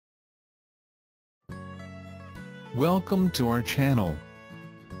Welcome to our channel.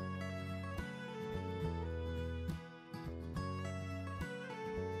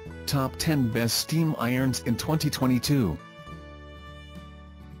 Top 10 Best Steam Irons in 2022.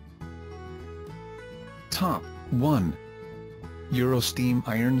 Top 1. EuroSteam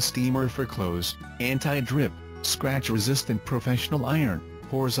Iron Steamer for Clothes, Anti-Drip, Scratch-Resistant Professional Iron,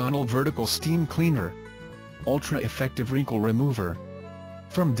 Horizontal Vertical Steam Cleaner. Ultra-effective wrinkle remover.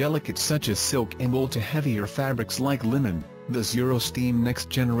 From delicate such as silk and wool to heavier fabrics like linen, this EuroSteam Next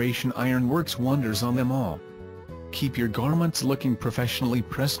Generation Iron works wonders on them all. Keep your garments looking professionally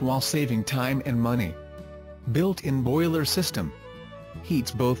pressed while saving time and money. Built-in boiler system.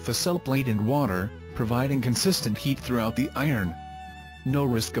 Heats both the Soleplate and water, providing consistent heat throughout the iron. No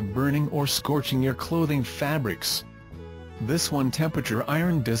risk of burning or scorching your clothing fabrics. This one temperature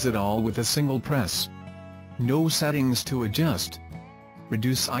iron does it all with a single press. No settings to adjust.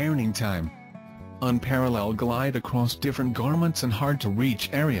 Reduce ironing time. Unparalleled glide across different garments and hard-to-reach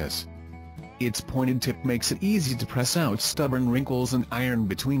areas. Its pointed tip makes it easy to press out stubborn wrinkles and iron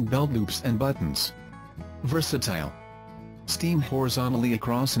between belt loops and buttons. Versatile. Steam horizontally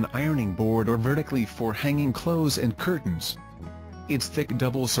across an ironing board or vertically for hanging clothes and curtains. Its thick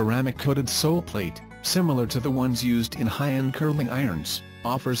double ceramic-coated Soleplate, similar to the ones used in high-end curling irons,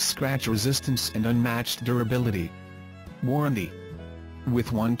 offers scratch resistance and unmatched durability. Warranty.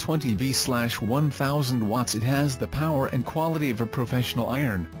 With 120V/1000 watts, it has the power and quality of a professional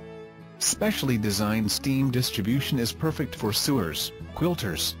iron. Specially designed steam distribution is perfect for sewers,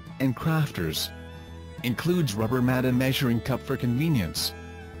 quilters, and crafters. Includes rubber mat and measuring cup for convenience.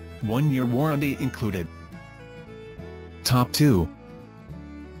 1-year warranty included. Top 2.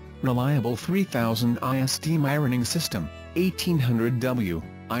 Reliable 3000 IS Steam Ironing System, 1800W,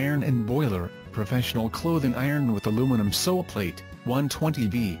 Iron and Boiler, Professional Clothing Iron with Aluminum Soleplate,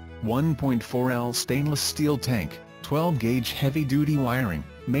 120V, 1.4L Stainless Steel Tank, 12-gauge heavy-duty wiring,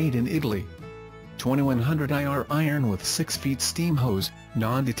 made in Italy. 2100 IR iron with 6 feet steam hose,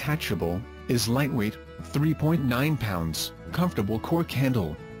 non-detachable, is lightweight, 3.9 pounds, comfortable cork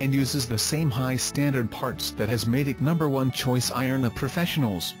handle, and uses the same high standard parts that has made it #1 choice iron of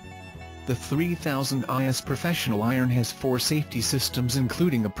professionals. The 3000 IS Professional Iron has 4 safety systems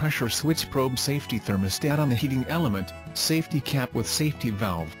including a pressure switch probe safety thermostat on the heating element, safety cap with safety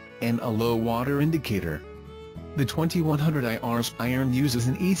valve, and a low water indicator. The 2100 IR's iron uses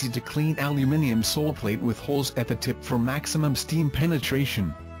an easy-to-clean aluminium Soleplate with holes at the tip for maximum steam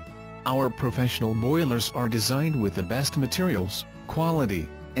penetration. Our professional boilers are designed with the best materials, quality,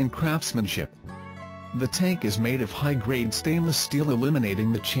 and craftsmanship. The tank is made of high-grade stainless steel,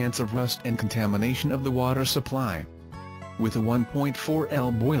 eliminating the chance of rust and contamination of the water supply. With a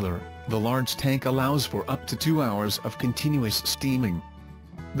 1.4L boiler, the large tank allows for up to 2 hours of continuous steaming.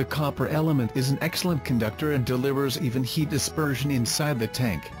 The copper element is an excellent conductor and delivers even heat dispersion inside the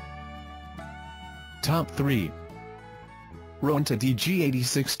tank. Top 3. Rowenta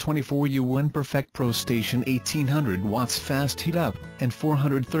DG8624U1 Perfect Pro Station, 1800 watts fast heat up, and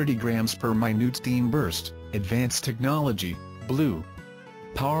 430 grams per minute steam burst, advanced technology, blue.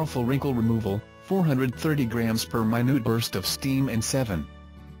 Powerful wrinkle removal, 430 grams per minute burst of steam and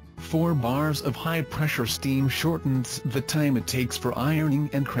 4 bars of high-pressure steam shortens the time it takes for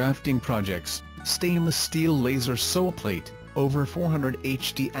ironing and crafting projects. Stainless steel laser Soleplate, over 400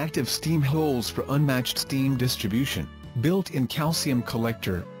 HD active steam holes for unmatched steam distribution. Built-in calcium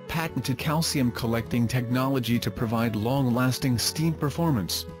collector, patented calcium collecting technology to provide long-lasting steam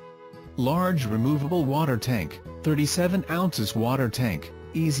performance. Large removable water tank, 37 ounces water tank,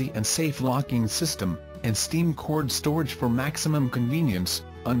 easy and safe locking system, and steam cord storage for maximum convenience,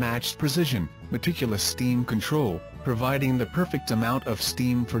 unmatched precision, meticulous steam control, providing the perfect amount of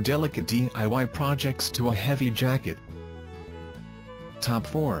steam for delicate DIY projects to a heavy jacket. Top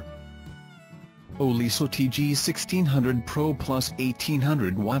 4. Oliso TG1600 Pro Plus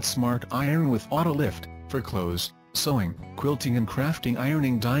 1800 watt Smart Iron with Auto Lift, for clothes, sewing, quilting and crafting.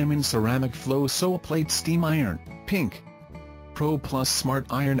 Ironing Diamond Ceramic Flow Soleplate Steam Iron, pink. Pro Plus Smart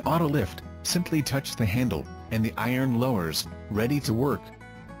Iron Auto Lift, simply touch the handle, and the iron lowers, ready to work.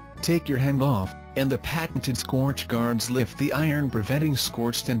 Take your hand off, and the patented scorch guards lift the iron, preventing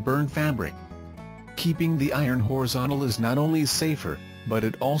scorched and burned fabric. Keeping the iron horizontal is not only safer, but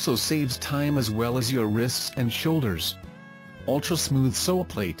it also saves time as well as your wrists and shoulders. Ultra Smooth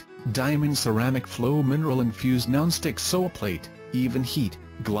Soleplate, Diamond Ceramic Flow Mineral Infused Non-Stick Soleplate, even heat,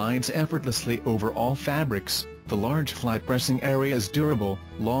 glides effortlessly over all fabrics. The large flat pressing area is durable,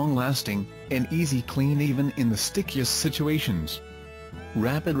 long-lasting, and easy clean even in the stickiest situations.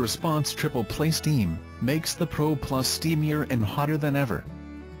 Rapid response triple play steam, makes the Pro Plus steamier and hotter than ever.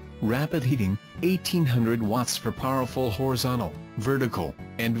 rapid heating, 1800 watts for powerful horizontal, vertical,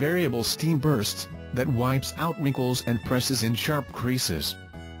 and variable steam bursts, that wipes out wrinkles and presses in sharp creases.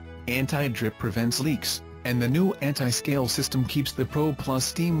 Anti-drip prevents leaks, and the new anti-scale system keeps the Pro Plus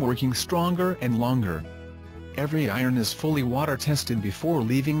steam working stronger and longer. Every iron is fully water tested before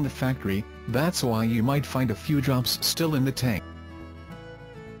leaving the factory, that's why you might find a few drops still in the tank.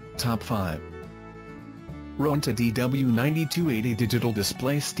 Top 5. Rowenta DW9280 Digital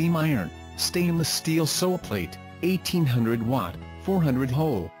Display Steam Iron, Stainless Steel Soleplate, 1800 watt, 400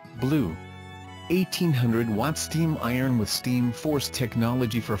 hole, blue. 1800 watt steam iron with steam force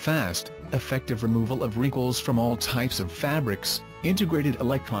technology for fast, effective removal of wrinkles from all types of fabrics. Integrated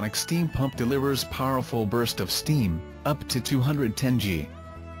electronic steam pump delivers powerful burst of steam, up to 210 G.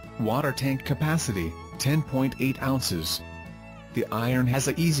 Water tank capacity, 10.8 ounces. The iron has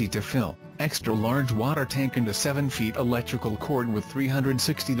a easy-to-fill, extra-large water tank and a 7 feet electrical cord with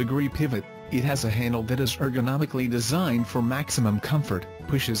 360-degree pivot. It has a handle that is ergonomically designed for maximum comfort,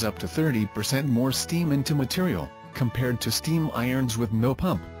 pushes up to 30% more steam into material, compared to steam irons with no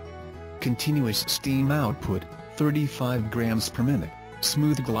pump. Continuous steam output, 35 grams per minute,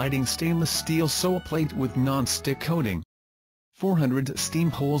 smooth gliding stainless steel Soleplate with non-stick coating. 400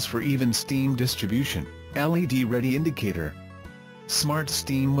 steam holes for even steam distribution, LED ready indicator. Smart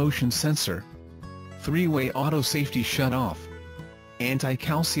steam motion sensor. 3-way auto safety shut-off.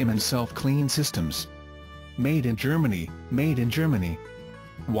 Anti-calcium and self-clean systems. Made in Germany, made in Germany.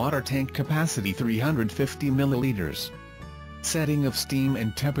 Water tank capacity 350 milliliters. Setting of steam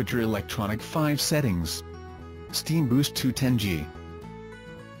and temperature electronic 5 settings. Steam boost 210 G.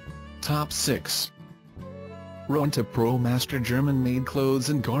 Top 6. Rowenta Pro Master German-made clothes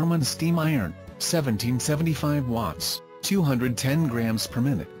and garments steam iron, 1775 watts, 210 grams per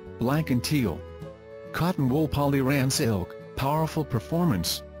minute, black and teal. Cotton wool polyran silk, powerful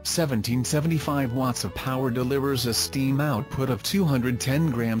performance, 1775 watts of power delivers a steam output of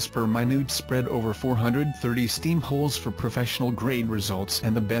 210 grams per minute spread over 430 steam holes for professional grade results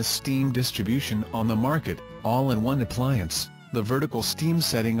and the best steam distribution on the market. All-in-one appliance, the vertical steam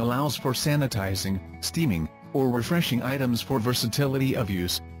setting allows for sanitizing, steaming, or refreshing items for versatility of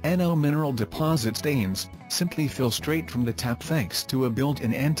use. No mineral deposit stains, simply fill straight from the tap thanks to a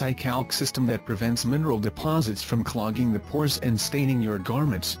built-in anti-calc system that prevents mineral deposits from clogging the pores and staining your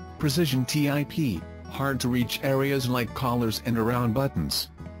garments. Precision tip, hard-to-reach areas like collars and around buttons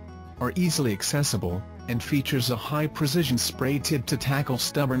are easily accessible, and features a high-precision spray tip to tackle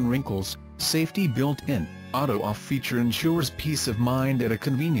stubborn wrinkles. Safety built-in, auto-off feature ensures peace of mind at a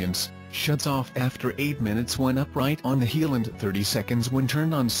convenience. Shuts off after 8 minutes when upright on the heel and 30 seconds when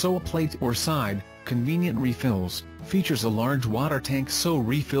turned on Soleplate or side. Convenient refills, features a large water tank so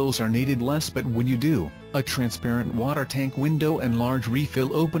refills are needed less, but when you do, a transparent water tank window and large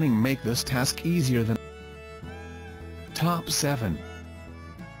refill opening make this task easier than. Top 7.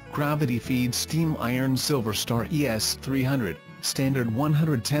 Gravity Feed Steam Iron Silver Star ES300, standard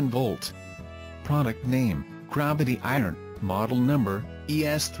 110 volt. Product name, Gravity Iron, model number,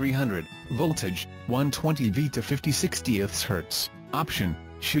 ES300, voltage, 120V to 50/60 Hz, option,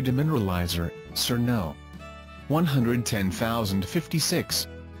 shoe demineralizer, sir no. 110,056.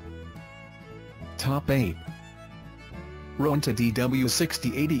 Top 8. Rowenta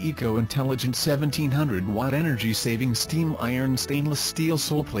DW6080 Eco Intelligent 1700 watt energy saving steam iron stainless steel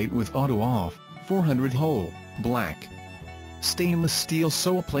Soleplate with auto off, 400 hole, black. Stainless steel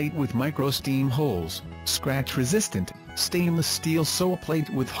Soleplate with micro steam holes, scratch resistant, stainless steel Soleplate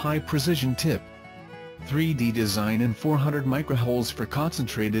with high precision tip. 3D design and 400 microholes for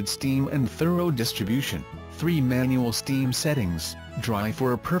concentrated steam and thorough distribution. 3 manual steam settings, dry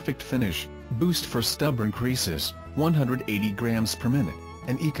for a perfect finish, boost for stubborn creases, 180 grams per minute,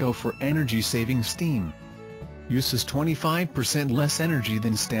 and eco for energy-saving steam. Uses 25% less energy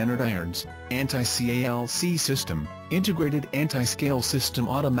than standard irons. Anti-calc system, integrated anti-scale system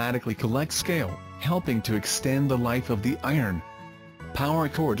automatically collects scale, helping to extend the life of the iron. Power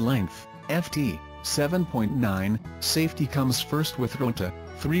cord length, FT, 7.9, safety comes first with Rowenta.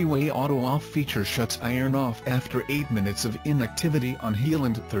 3-way auto-off feature shuts iron off after 8 minutes of inactivity on heel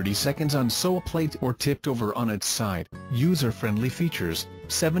and 30 seconds on Soleplate or tipped over on its side. User-friendly features,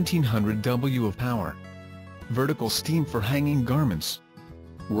 1700 W of power. Vertical steam for hanging garments.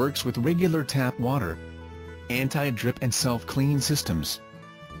 Works with regular tap water. Anti-drip and self-clean systems.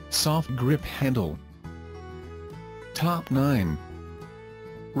 Soft grip handle. Top 9.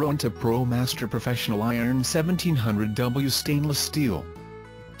 Rowenta Pro Master Professional Iron 1700 W Stainless Steel.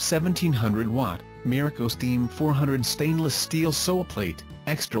 1700 watt, EuroSteam 400 stainless steel Soleplate,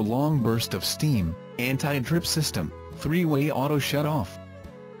 extra long burst of steam, anti-drip system, 3-way auto shut-off.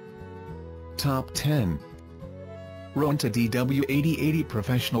 Top 10. Rowenta DW8080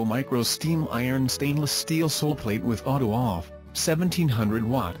 Professional Micro Steam Iron Stainless Steel Soleplate with Auto Off, 1700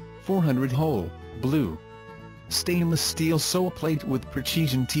 Watt, 400 hole, blue. Stainless steel soleplate with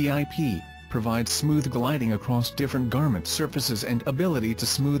precision TIP, provides smooth gliding across different garment surfaces and ability to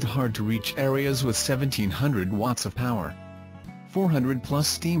smooth hard-to-reach areas with 1700 watts of power. 400 plus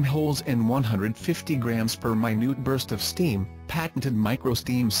steam holes and 150 grams per minute burst of steam. Patented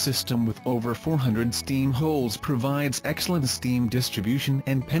micro-steam system with over 400 steam holes provides excellent steam distribution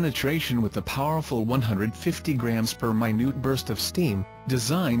and penetration with a powerful 150 grams per minute burst of steam,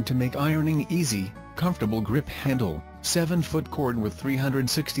 designed to make ironing easy. Comfortable grip handle, 7-foot cord with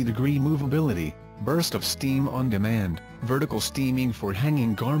 360-degree movability, burst of steam on demand, vertical steaming for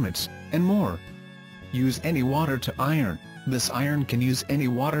hanging garments, and more. Use any water to iron. This iron can use any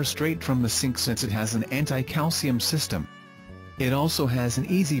water straight from the sink since it has an anti-calcium system. It also has an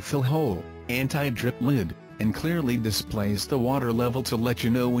easy fill hole, anti-drip lid, and clearly displays the water level to let you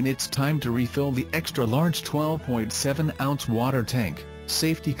know when it's time to refill the extra large 12.7-ounce water tank.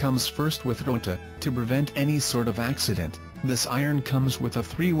 Safety comes first with Rowenta. To prevent any sort of accident, this iron comes with a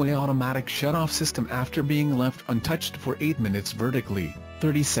 3-way automatic shut-off system after being left untouched for 8 minutes vertically,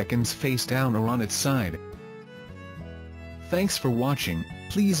 30 seconds face down or on its side. Thanks for watching.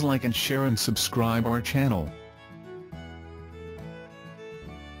 Please like and share and subscribe our channel.